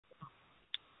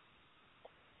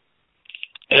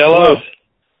Hello.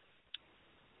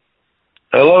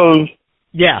 Hello.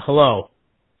 Yeah, hello.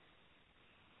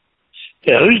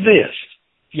 Yeah, who's this?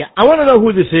 Yeah, I want to know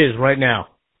who this is right now.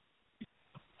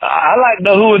 I like to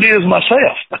know who it is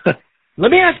myself.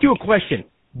 Let me ask you a question.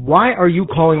 Why are you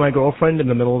calling my girlfriend in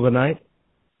the middle of the night?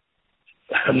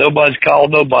 Nobody's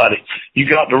called nobody. You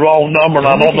got the wrong number, and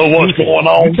I don't know what's going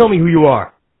on. You tell me who you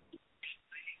are.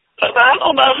 I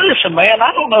don't know. Listen, man,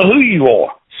 I don't know who you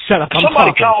are. Shut up, I'm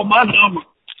Somebody talking. called my number.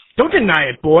 Don't deny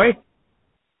it, boy.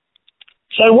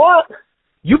 Say what?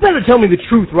 You better tell me the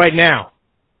truth right now.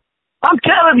 I'm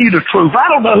telling you the truth. I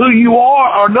don't know who you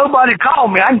are, or nobody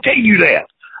called me. I can tell you that.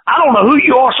 I don't know who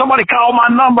you are. Somebody called my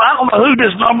number. I don't know who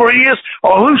this number is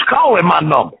or who's calling my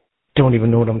number. Don't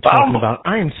even know what I'm talking about.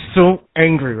 I am so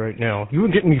angry right now. You are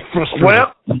getting me frustrated.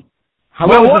 Well,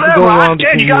 whatever. I can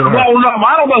tell you got the wrong number.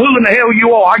 I don't know who in the hell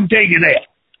you are. I can tell you that.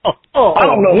 I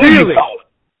don't know really? who you call.